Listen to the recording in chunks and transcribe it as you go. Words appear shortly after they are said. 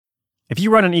If you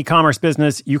run an e-commerce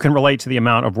business, you can relate to the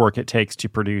amount of work it takes to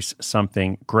produce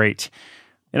something great.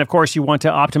 And of course, you want to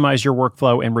optimize your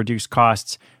workflow and reduce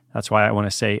costs. That's why I want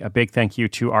to say a big thank you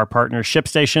to our partner,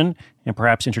 ShipStation, and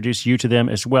perhaps introduce you to them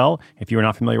as well. If you are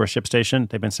not familiar with ShipStation,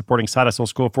 they've been supporting Side Hustle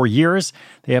School for years.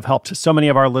 They have helped so many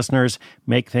of our listeners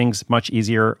make things much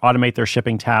easier, automate their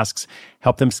shipping tasks,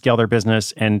 help them scale their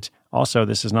business, and also,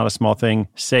 this is not a small thing,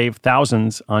 save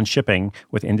thousands on shipping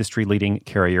with industry-leading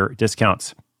carrier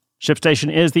discounts.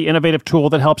 ShipStation is the innovative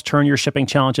tool that helps turn your shipping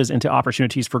challenges into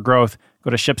opportunities for growth. Go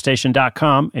to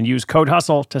ShipStation.com and use code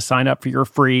HUSTLE to sign up for your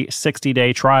free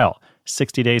 60-day trial.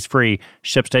 60 days free.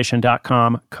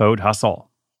 ShipStation.com, code HUSTLE.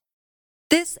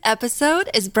 This episode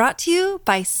is brought to you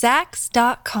by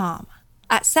Saks.com.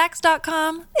 At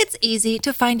Saks.com, it's easy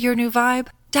to find your new vibe.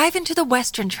 Dive into the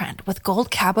Western trend with gold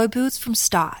cowboy boots from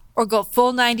Stott, or go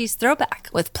full 90s throwback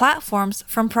with platforms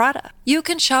from Prada. You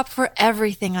can shop for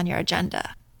everything on your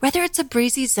agenda. Whether it's a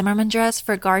breezy Zimmermann dress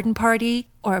for a garden party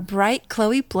or a bright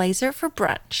Chloe blazer for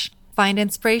brunch, find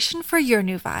inspiration for your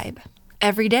new vibe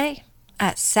every day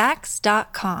at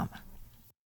Saks.com.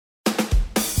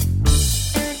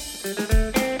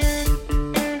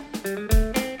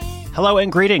 Hello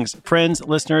and greetings, friends,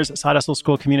 listeners, Side Hustle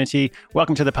School community.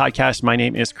 Welcome to the podcast. My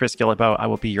name is Chris Guillebeau. I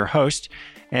will be your host.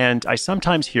 And I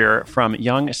sometimes hear from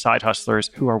young side hustlers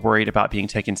who are worried about being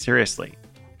taken seriously.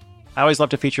 I always love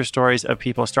to feature stories of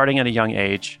people starting at a young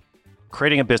age,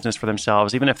 creating a business for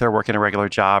themselves, even if they're working a regular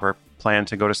job or plan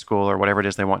to go to school or whatever it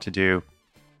is they want to do.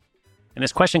 And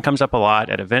this question comes up a lot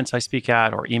at events I speak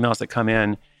at or emails that come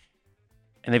in.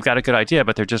 And they've got a good idea,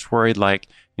 but they're just worried, like,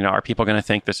 are people going to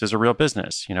think this is a real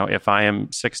business? If I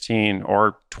am 16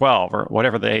 or 12 or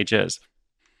whatever the age is.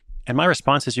 And my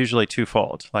response is usually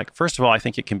twofold. Like, first of all, I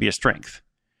think it can be a strength.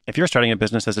 If you're starting a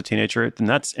business as a teenager, then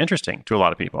that's interesting to a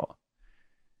lot of people.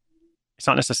 It's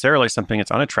not necessarily something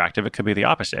that's unattractive. It could be the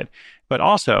opposite. But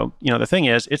also, the thing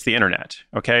is, it's the internet,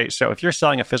 okay? So if you're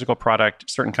selling a physical product,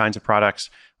 certain kinds of products,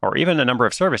 or even a number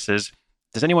of services,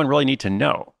 does anyone really need to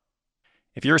know?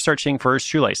 If you're searching for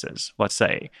shoelaces, let's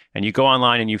say, and you go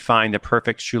online and you find the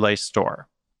perfect shoelace store,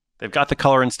 they've got the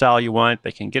color and style you want,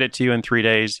 they can get it to you in 3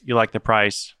 days, you like the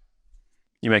price,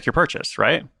 you make your purchase,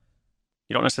 right?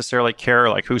 You don't necessarily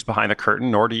care like who's behind the curtain,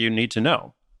 nor do you need to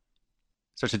know.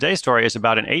 So today's story is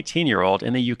about an 18-year-old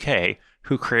in the UK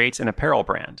who creates an apparel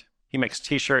brand. He makes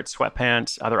t-shirts,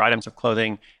 sweatpants, other items of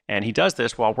clothing, and he does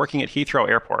this while working at Heathrow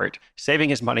Airport, saving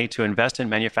his money to invest in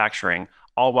manufacturing,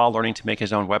 all while learning to make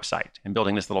his own website and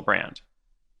building this little brand.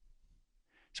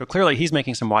 So clearly, he's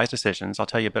making some wise decisions. I'll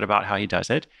tell you a bit about how he does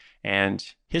it, and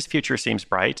his future seems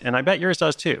bright, and I bet yours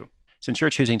does too, since you're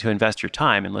choosing to invest your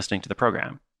time in listening to the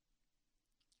program.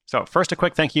 So first, a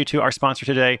quick thank you to our sponsor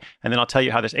today, and then I'll tell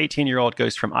you how this 18-year-old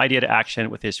goes from idea to action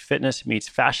with his fitness meets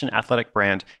fashion athletic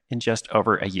brand in just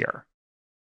over a year.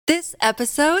 This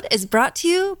episode is brought to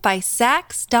you by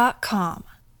Saks.com.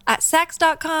 At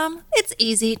Saks.com, it's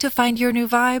easy to find your new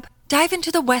vibe. Dive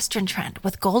into the Western trend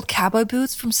with gold cowboy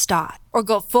boots from Stott, or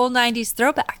go full 90s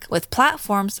throwback with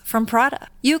platforms from Prada.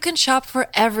 You can shop for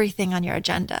everything on your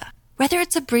agenda. Whether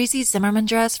it's a breezy Zimmermann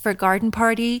dress for a garden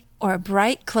party or a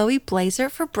bright Chloe blazer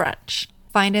for brunch,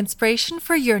 find inspiration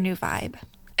for your new vibe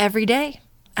every day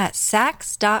at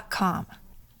Saks.com.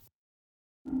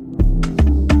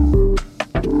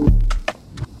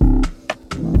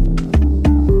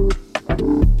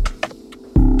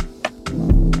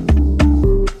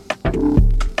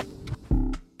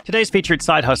 Today's featured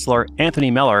side hustler,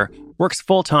 Anthony Miller, works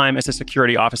full-time as a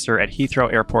security officer at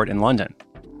Heathrow Airport in London.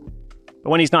 But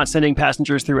when he's not sending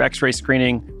passengers through x-ray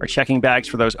screening or checking bags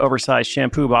for those oversized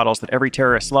shampoo bottles that every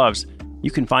terrorist loves, you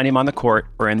can find him on the court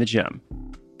or in the gym.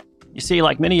 You see,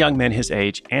 like many young men his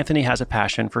age, Anthony has a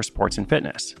passion for sports and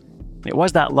fitness. It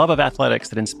was that love of athletics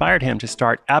that inspired him to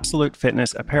start Absolute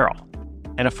Fitness Apparel,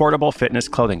 an affordable fitness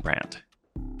clothing brand.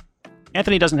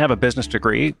 Anthony doesn't have a business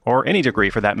degree, or any degree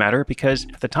for that matter, because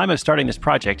at the time of starting this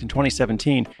project in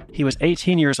 2017, he was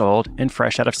 18 years old and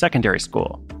fresh out of secondary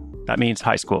school. That means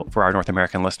high school for our North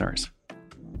American listeners.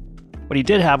 What he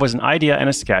did have was an idea and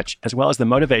a sketch, as well as the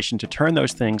motivation to turn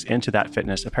those things into that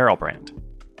fitness apparel brand.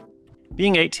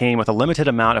 Being 18 with a limited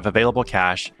amount of available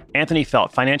cash, Anthony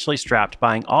felt financially strapped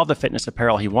buying all the fitness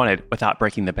apparel he wanted without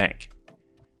breaking the bank.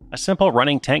 A simple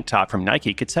running tank top from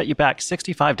Nike could set you back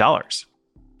 $65.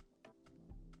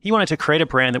 He wanted to create a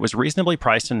brand that was reasonably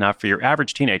priced enough for your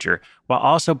average teenager while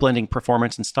also blending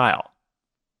performance and style.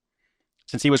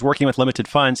 Since he was working with limited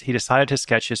funds, he decided to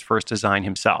sketch his first design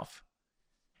himself.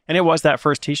 And it was that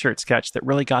first t-shirt sketch that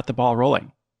really got the ball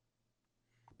rolling.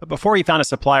 But before he found a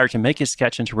supplier to make his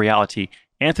sketch into reality,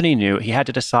 Anthony knew he had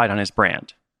to decide on his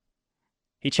brand.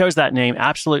 He chose that name,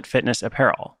 Absolute Fitness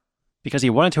Apparel, because he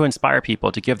wanted to inspire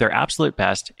people to give their absolute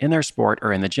best in their sport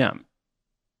or in the gym.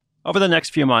 Over the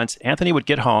next few months, Anthony would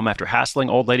get home after hassling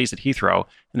old ladies at Heathrow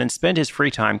and then spend his free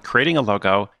time creating a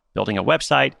logo, building a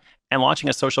website, and launching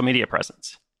a social media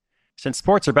presence. Since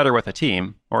sports are better with a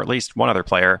team, or at least one other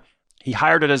player, he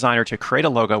hired a designer to create a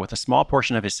logo with a small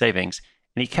portion of his savings,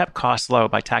 and he kept costs low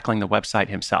by tackling the website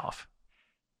himself.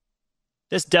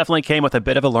 This definitely came with a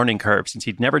bit of a learning curve since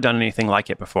he'd never done anything like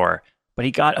it before, but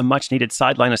he got a much-needed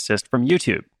sideline assist from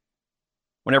YouTube.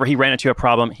 Whenever he ran into a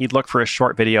problem, he'd look for a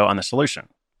short video on the solution.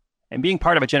 And being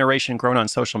part of a generation grown on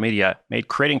social media made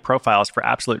creating profiles for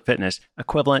Absolute Fitness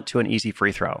equivalent to an easy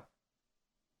free throw.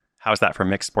 How's that for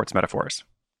mixed sports metaphors?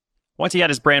 Once he had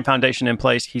his brand foundation in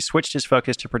place, he switched his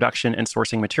focus to production and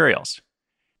sourcing materials.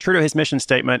 True to his mission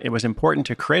statement, it was important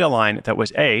to create a line that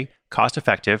was A,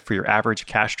 cost-effective for your average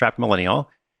cash-strapped millennial,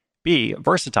 B,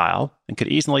 versatile and could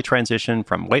easily transition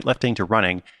from weightlifting to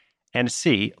running, and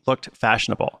C, looked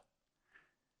fashionable.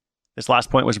 This last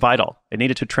point was vital. It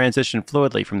needed to transition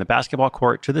fluidly from the basketball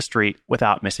court to the street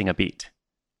without missing a beat.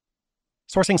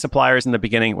 Sourcing suppliers in the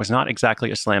beginning was not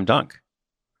exactly a slam dunk.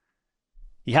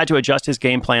 He had to adjust his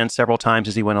game plan several times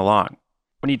as he went along.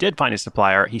 When he did find a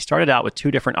supplier, he started out with 2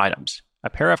 different items,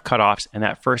 a pair of cutoffs and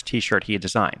that first t-shirt he had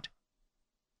designed.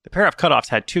 The pair of cutoffs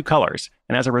had 2 colors,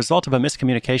 and as a result of a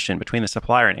miscommunication between the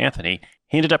supplier and Anthony,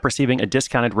 he ended up receiving a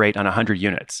discounted rate on 100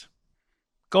 units.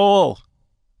 Goal!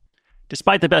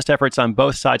 Despite the best efforts on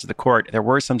both sides of the court, there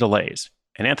were some delays,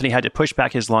 and Anthony had to push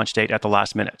back his launch date at the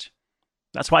last minute.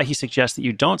 That's why he suggests that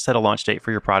you don't set a launch date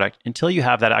for your product until you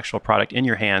have that actual product in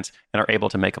your hands and are able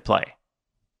to make a play.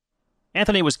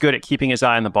 Anthony was good at keeping his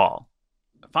eye on the ball.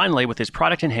 Finally, with his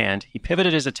product in hand, he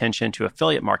pivoted his attention to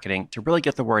affiliate marketing to really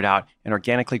get the word out and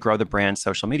organically grow the brand's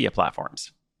social media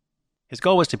platforms. His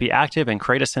goal was to be active and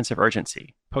create a sense of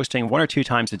urgency, posting 1 or 2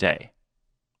 times a day.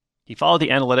 He followed the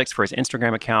analytics for his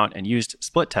Instagram account and used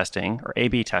split testing, or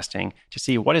A/B testing, to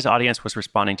see what his audience was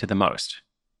responding to the most.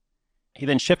 He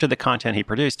then shifted the content he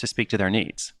produced to speak to their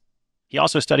needs. He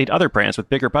also studied other brands with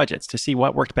bigger budgets to see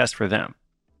what worked best for them.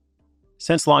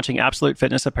 Since launching Absolute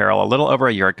Fitness Apparel a little over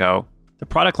a year ago, the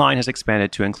product line has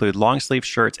expanded to include long-sleeve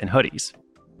shirts and hoodies.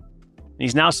 And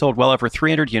he's now sold well over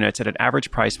 300 units at an average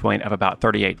price point of about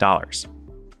 $38.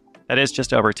 That is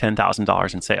just over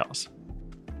 $10,000 in sales.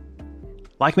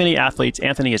 Like many athletes,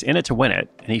 Anthony is in it to win it,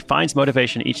 and he finds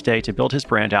motivation each day to build his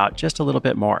brand out just a little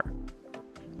bit more.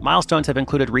 Milestones have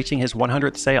included reaching his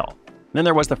 100th sale. And then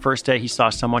there was the first day he saw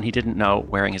someone he didn't know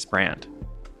wearing his brand.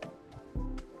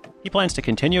 He plans to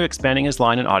continue expanding his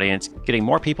line and audience, getting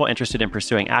more people interested in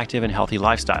pursuing active and healthy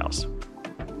lifestyles.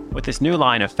 With this new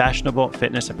line of fashionable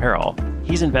fitness apparel,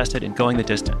 he's invested in going the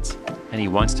distance, and he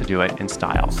wants to do it in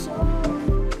style.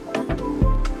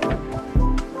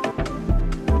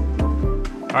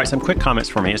 All right, some quick comments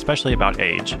for me, especially about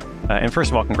age. And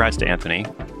first of all, congrats to Anthony.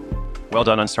 Well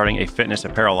done on starting a fitness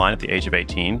apparel line at the age of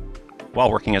 18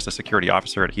 while working as a security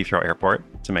officer at Heathrow Airport.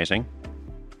 It's amazing.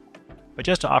 But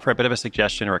just to offer a bit of a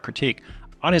suggestion or a critique,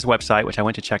 on his website, which I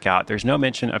went to check out, there's no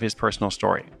mention of his personal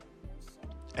story.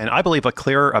 And I believe a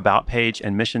clearer about page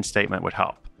and mission statement would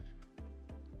help.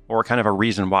 Or kind of a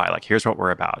reason why, like here's what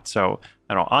we're about. So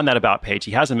on that about page,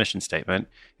 he has a mission statement.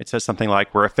 It says something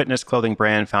like, we're a fitness clothing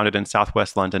brand founded in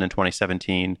Southwest London in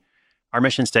 2017. Our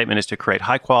mission statement is to create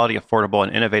high quality, affordable,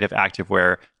 and innovative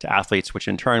activewear to athletes, which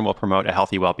in turn will promote a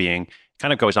healthy well-being.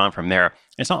 Kind of goes on from there.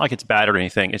 It's not like it's bad or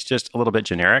anything. It's just a little bit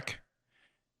generic.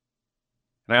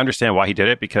 And I understand why he did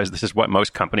it, because this is what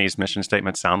most companies' mission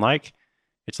statements sound like.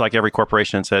 It's like every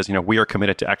corporation says, we are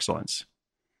committed to excellence,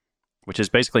 which is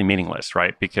basically meaningless,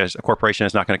 right? Because a corporation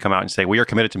is not going to come out and say, we are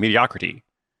committed to mediocrity.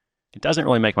 It doesn't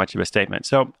really make much of a statement.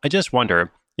 So I just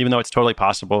wonder, even though it's totally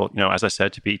possible, as I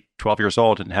said, to be 12 years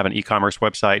old and have an e-commerce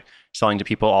website selling to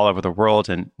people all over the world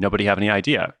and nobody have any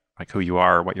idea like who you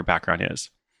are or what your background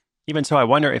is. Even so, I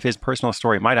wonder if his personal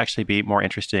story might actually be more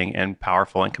interesting and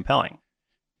powerful and compelling.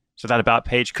 So that about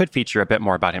page could feature a bit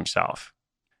more about himself.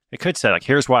 It could say,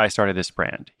 here's why I started this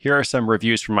brand. Here are some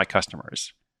reviews from my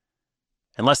customers.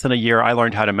 In less than a year, I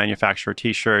learned how to manufacture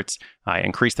t-shirts. I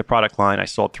increased the product line. I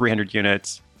sold 300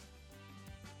 units.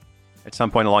 At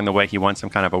some point along the way, he won some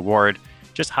kind of award.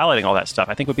 Just highlighting all that stuff,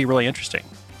 I think would be really interesting.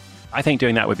 I think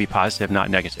doing that would be positive, not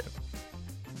negative.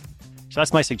 So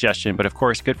that's my suggestion, but of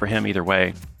course, good for him either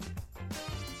way.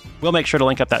 We'll make sure to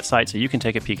link up that site so you can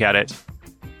take a peek at it.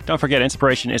 Don't forget,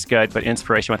 inspiration is good, but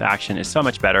inspiration with action is so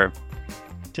much better.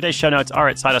 Today's show notes are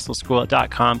at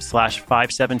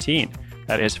sidehustleschool.com/517.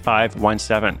 That is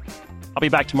 517. I'll be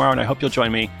back tomorrow, and I hope you'll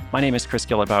join me. My name is Chris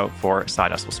Guillebeau for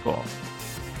Side Hustle School.